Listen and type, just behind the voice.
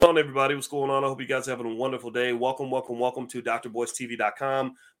on, everybody? What's going on? I hope you guys are having a wonderful day. Welcome to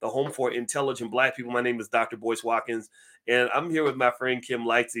drboycetv.com, the home for intelligent Black people. My name is Dr. Boyce Watkins, and I'm here with my friend Kim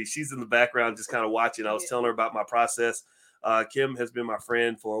Lightsey. She's in the background just kind of watching. I was telling her about my process. Kim has been my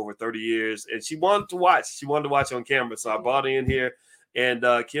friend for over 30 years, and she wanted to watch. She wanted to watch on camera, so I brought her in here, and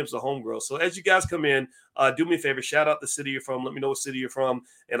Kim's a homegirl. So as you guys come in, do me a favor, shout out the city you're from. Let me know what city you're from,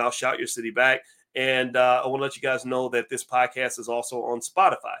 and I'll shout your city back. And I want to let you guys know that this podcast is also on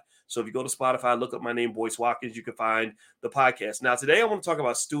Spotify. So if you go to Spotify, look up my name, Boyce Watkins, you can find the podcast. Now, today I want to talk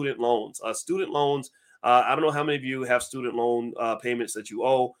about student loans. I don't know how many of you have student loan payments that you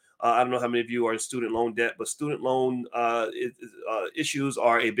owe. I don't know how many of you are in student loan debt, but student loan issues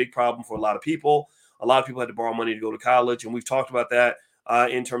are a big problem for a lot of people. A lot of people had to borrow money to go to college, and we've talked about that.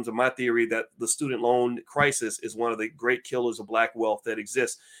 In terms of my theory that the student loan crisis is one of the great killers of Black wealth that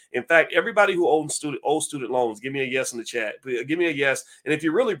exists. In fact, everybody who owes student loans, give me a yes in the chat. Give me a yes. And if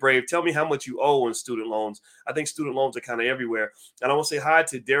you're really brave, tell me how much you owe in student loans. I think student loans are kind of everywhere. And I want to say hi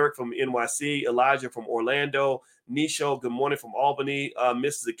to Derek from NYC, Elijah from Orlando, Nisho, good morning from Albany,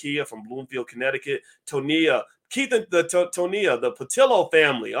 Miss Zakia from Bloomfield, Connecticut, Tonia, Keith, Tonia, the Patillo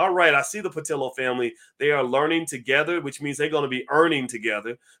family. All right, I see the Patillo family. They are learning together, which means they're going to be earning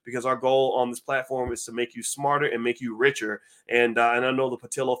together, because our goal on this platform is to make you smarter and make you richer. And I know the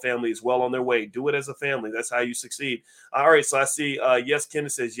Patillo family is well on their way. Do it as a family. That's how you succeed. All right, so I see, yes,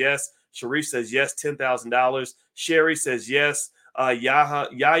 Kenneth says yes. Sharif says yes, $10,000. Sherry says yes.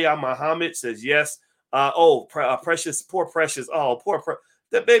 Yahya Muhammad says yes. Precious, poor Precious.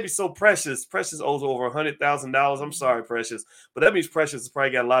 That baby's so precious. Precious owes over $100,000. I'm sorry, Precious, but that means Precious has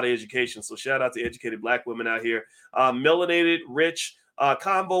probably got a lot of education. So shout out to educated Black women out here. Melanated, rich,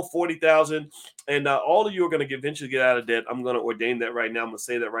 combo 40,000, and all of you are going to eventually get out of debt. I'm going to ordain that right now. I'm going to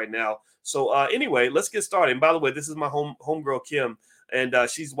say that right now. So anyway, let's get started. And by the way, this is my homegirl Kim, and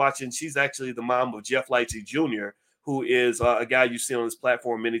she's watching. She's actually the mom of Jeff Lightsey Jr., who is a guy you've seen on this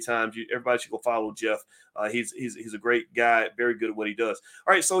platform many times. Everybody should go follow Jeff. He's a great guy, very good at what he does.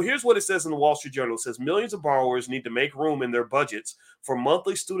 All right, so here's what it says in the Wall Street Journal. It says millions of borrowers need to make room in their budgets for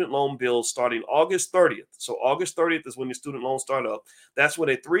monthly student loan bills starting August 30th. So August 30th is when your student loans start up. That's when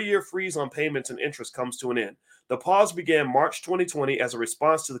a 3-year freeze on payments and interest comes to an end. The pause began March 2020 as a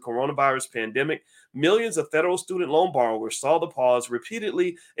response to the coronavirus pandemic. Millions of federal student loan borrowers saw the pause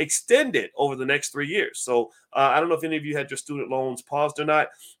repeatedly extended over the next 3 years. So I don't know if any of you had your student loans paused or not,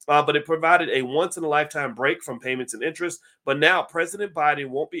 but it provided a once-in-a-lifetime break from payments and interest. But now President Biden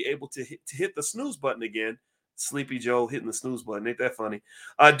won't be able to hit the snooze button again. Sleepy Joe hitting the snooze button. Ain't that funny?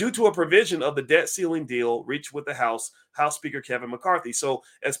 Due to a provision of the debt ceiling deal reached with the House Speaker Kevin McCarthy. So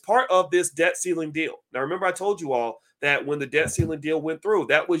as part of this debt ceiling deal, now remember I told you all that when the debt ceiling deal went through,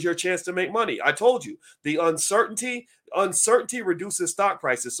 that was your chance to make money. I told you the uncertainty reduces stock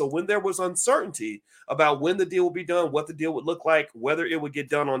prices. So when there was uncertainty about when the deal would be done, what the deal would look like, whether it would get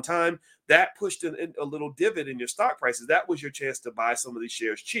done on time, that pushed in a little divot in your stock prices. That was your chance to buy some of these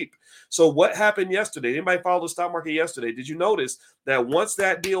shares cheap. So what happened yesterday? Anybody follow the stock market yesterday? Did you notice that once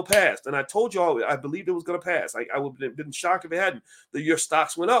that deal passed, and I told you all I believed it was going to pass. I would have been shocked if it hadn't. That your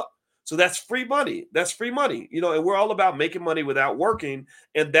stocks went up. So that's free money. That's free money. And we're all about making money without working.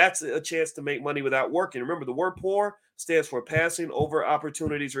 And that's a chance to make money without working. Remember, the word poor stands for passing over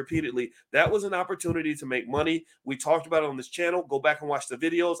opportunities repeatedly. That was an opportunity to make money. We talked about it on this channel. Go back and watch the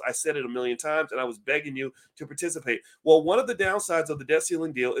videos. I said it a million times, and I was begging you to participate. Well, one of the downsides of the debt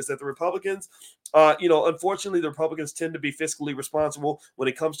ceiling deal is that the Republicans, unfortunately, the Republicans tend to be fiscally responsible when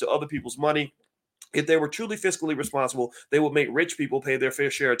it comes to other people's money. If they were truly fiscally responsible, they would make rich people pay their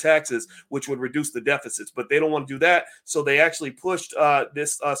fair share of taxes, which would reduce the deficits. But they don't want to do that. So they actually pushed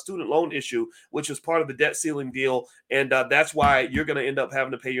this student loan issue, which was part of the debt ceiling deal. And that's why you're going to end up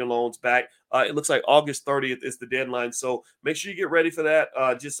having to pay your loans back. It looks like August 30th is the deadline. So make sure you get ready for that.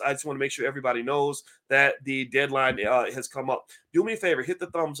 I just want to make sure everybody knows that the deadline has come up. Do me a favor, hit the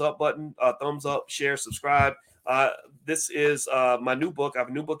thumbs up button, thumbs up, share, subscribe. This is my new book. I have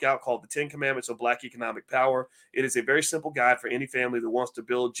a new book out called The 10 Commandments of Black Economic Power. It is a very simple guide for any family that wants to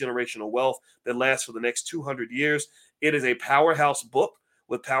build generational wealth that lasts for the next 200 years. It is a powerhouse book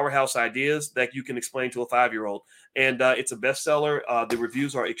with powerhouse ideas that you can explain to a 5-year-old. And it's a bestseller. The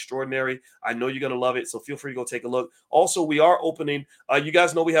reviews are extraordinary. I know you're going to love it, so feel free to go take a look. Also, we are opening, you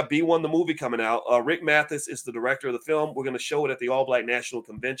guys know we have B1 the movie coming out. Rick Mathis is the director of the film. We're going to show it at the All Black National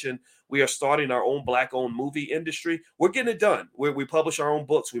Convention. We are starting our own Black-owned movie industry. We're getting it done. We publish our own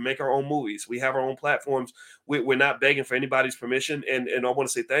books. We make our own movies. We have our own platforms. We're not begging for anybody's permission. And I want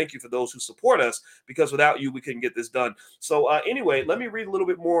to say thank you for those who support us, because without you, we couldn't get this done. So anyway, let me read a little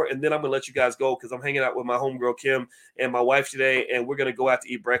bit more, and then I'm going to let you guys go because I'm hanging out with my homegirl, Kim. Kim and my wife today, and we're going to go out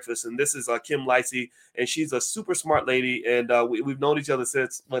to eat breakfast. And this is Kim Lightsey, and she's a super smart lady. And we've known each other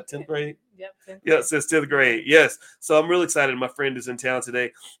since, 10th grade? Yep. 10th grade. Yeah, since 10th grade. Yes. So I'm really excited. My friend is in town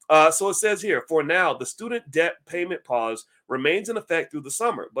today. So it says here, for now, the student debt payment pause remains in effect through the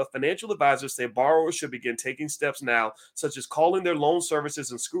summer, but financial advisors say borrowers should begin taking steps now, such as calling their loan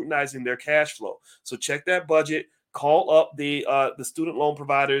services and scrutinizing their cash flow. So check that budget. Call up the student loan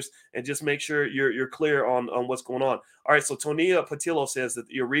providers and just make sure you're clear on what's going on. All right, so Tonia Patillo says that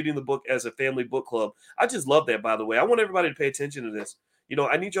you're reading the book as a family book club. I just love that, by the way. I want everybody to pay attention to this.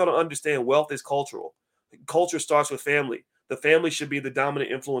 I need y'all to understand wealth is cultural. Culture starts with family. The family should be the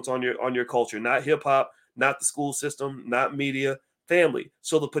dominant influence on your culture, not hip hop, not the school system, not media. Family.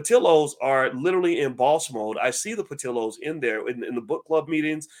 So the Patillos are literally in boss mode. I see the Patillos in there in the book club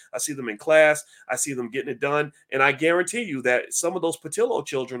meetings. I see them in class. I see them getting it done. And I guarantee you that some of those Patillo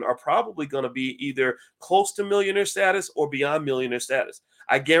children are probably going to be either close to millionaire status or beyond millionaire status.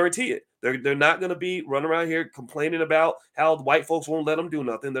 I guarantee it. They're not going to be running around here complaining about how white folks won't let them do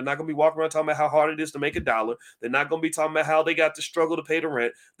nothing. They're not going to be walking around talking about how hard it is to make $1. They're not going to be talking about how they got to struggle to pay the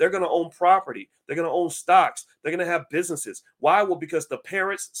rent. They're going to own property. They're going to own stocks. They're going to have businesses. Why? Well, because the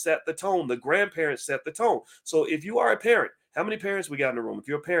parents set the tone. The grandparents set the tone. So if you are a parent, how many parents we got in the room? If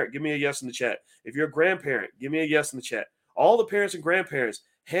you're a parent, give me a yes in the chat. If you're a grandparent, give me a yes in the chat. All the parents and grandparents,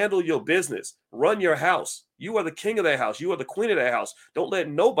 handle your business, run your house. You are the king of that house. You are the queen of that house. Don't let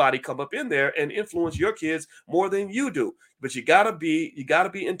nobody come up in there and influence your kids more than you do. But you gotta be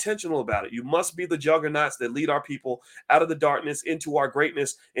intentional about it. You must be the juggernauts that lead our people out of the darkness into our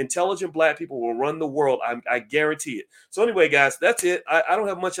greatness. Intelligent Black people will run the world. I guarantee it. So anyway, guys, that's it. I don't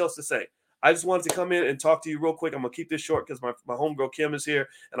have much else to say. I just wanted to come in and talk to you real quick. I'm going to keep this short because my homegirl Kim is here,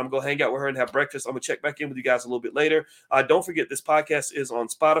 and I'm going to hang out with her and have breakfast. I'm going to check back in with you guys a little bit later. Don't forget, this podcast is on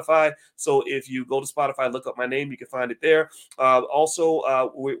Spotify. So if you go to Spotify, look up my name, you can find it there. Don't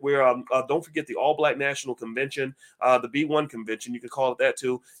forget the All Black National Convention, the B1 Convention, you can call it that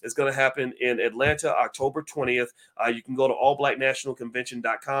too, is going to happen in Atlanta, October 20th. You can go to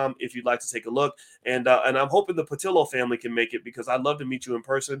allblacknationalconvention.com if you'd like to take a look. And I'm hoping the Patillo family can make it because I'd love to meet you in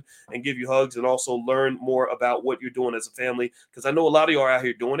person and give you hugs and also learn more about what you're doing as a family, because I know a lot of you are out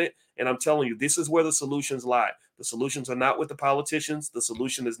here doing it, and I'm telling you, this is where the solutions lie. The solutions are not with the politicians. The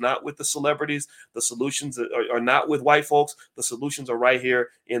solution is not with the celebrities. The ssolutions are not with white folks. The solutions are right here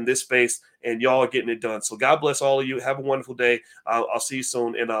in this space, and y'all are getting it done. So God bless all of you. Have a wonderful day. I'll see you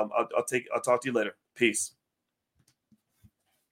soon, and I'll talk to you later. Peace.